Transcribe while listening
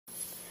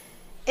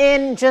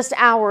In just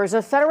hours,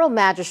 a federal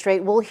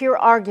magistrate will hear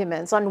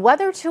arguments on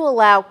whether to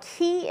allow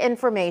key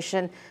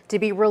information to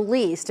be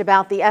released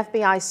about the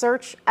FBI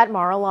search at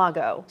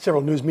Mar-a-Lago.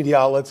 Several news media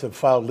outlets have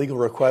filed legal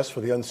requests for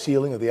the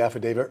unsealing of the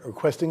affidavit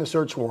requesting a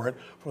search warrant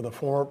for the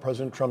former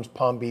President Trump's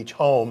Palm Beach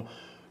home.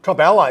 Trump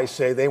allies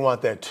say they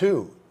want that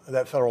too.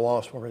 That federal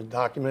law enforcement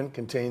document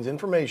contains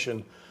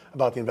information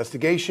about the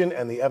investigation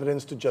and the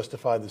evidence to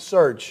justify the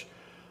search.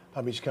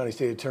 Palm Beach County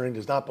State Attorney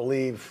does not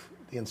believe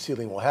the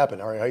unsealing will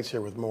happen. Ari Heights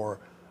here with more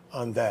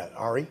on that.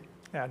 Ari?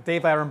 Yeah,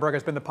 Dave Aronberg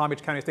has been the Palm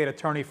Beach County State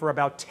Attorney for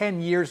about 10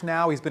 years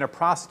now. He's been a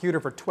prosecutor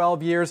for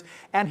 12 years,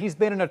 and he's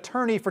been an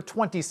attorney for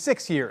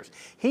 26 years.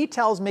 He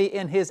tells me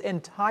in his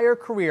entire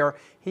career,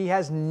 he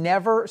has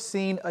never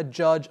seen a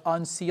judge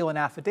unseal an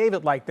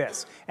affidavit like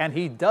this, and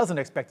he doesn't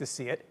expect to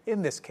see it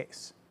in this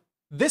case.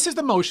 This is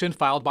the motion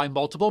filed by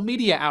multiple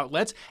media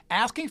outlets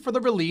asking for the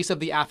release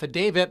of the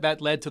affidavit that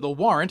led to the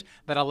warrant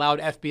that allowed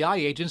FBI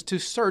agents to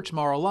search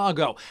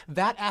Mar-a-Lago.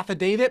 That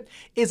affidavit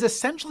is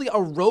essentially a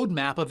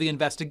roadmap of the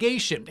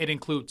investigation. It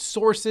includes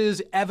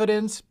sources,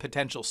 evidence,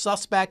 potential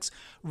suspects.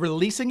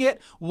 Releasing it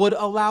would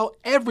allow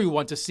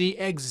everyone to see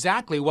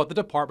exactly what the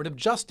Department of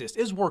Justice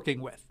is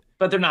working with.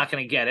 But they're not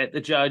going to get it. The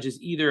judge is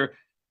either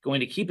going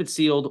to keep it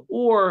sealed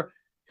or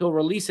he'll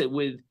release it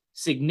with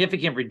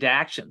significant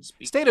redactions.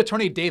 State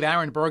Attorney Dave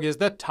Aronberg is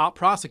the top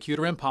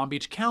prosecutor in Palm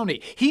Beach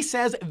County. He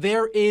says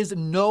there is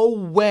no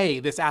way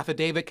this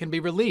affidavit can be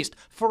released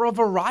for a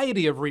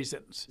variety of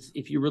reasons.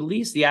 If you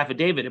release the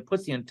affidavit, it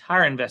puts the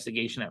entire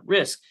investigation at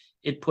risk.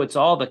 It puts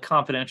all the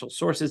confidential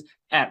sources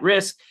at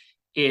risk.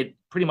 It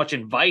pretty much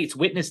invites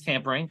witness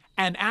tampering.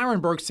 And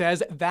Aronberg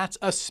says that's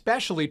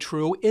especially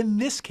true in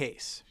this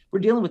case. We're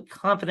dealing with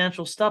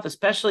confidential stuff,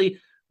 especially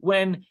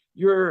when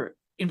you're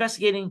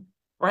investigating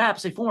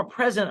perhaps a former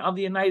president of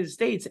the United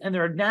States, and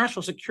there are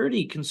national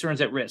security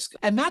concerns at risk.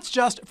 And that's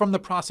just from the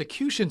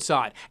prosecution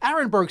side.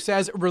 Aronberg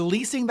says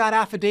releasing that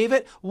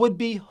affidavit would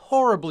be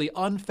horribly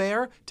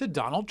unfair to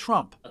Donald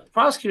Trump.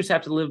 Prosecutors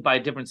have to live by a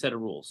different set of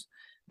rules.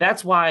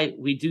 That's why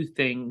we do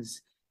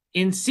things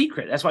in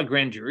secret. That's why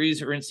grand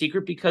juries are in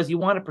secret, because you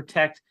want to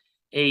protect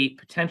a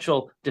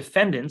potential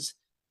defendant's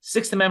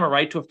Sixth Amendment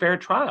right to a fair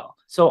trial.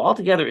 So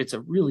altogether, it's a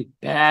really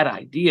bad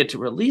idea to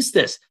release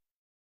this.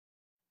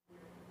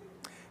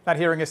 That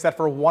hearing is set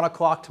for 1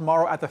 o'clock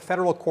tomorrow at the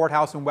federal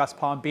courthouse in West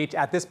Palm Beach.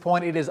 At this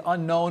point, it is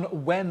unknown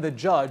when the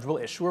judge will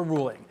issue a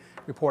ruling.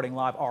 Reporting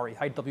live, Ari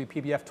Height,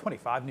 WPBF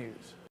 25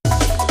 News.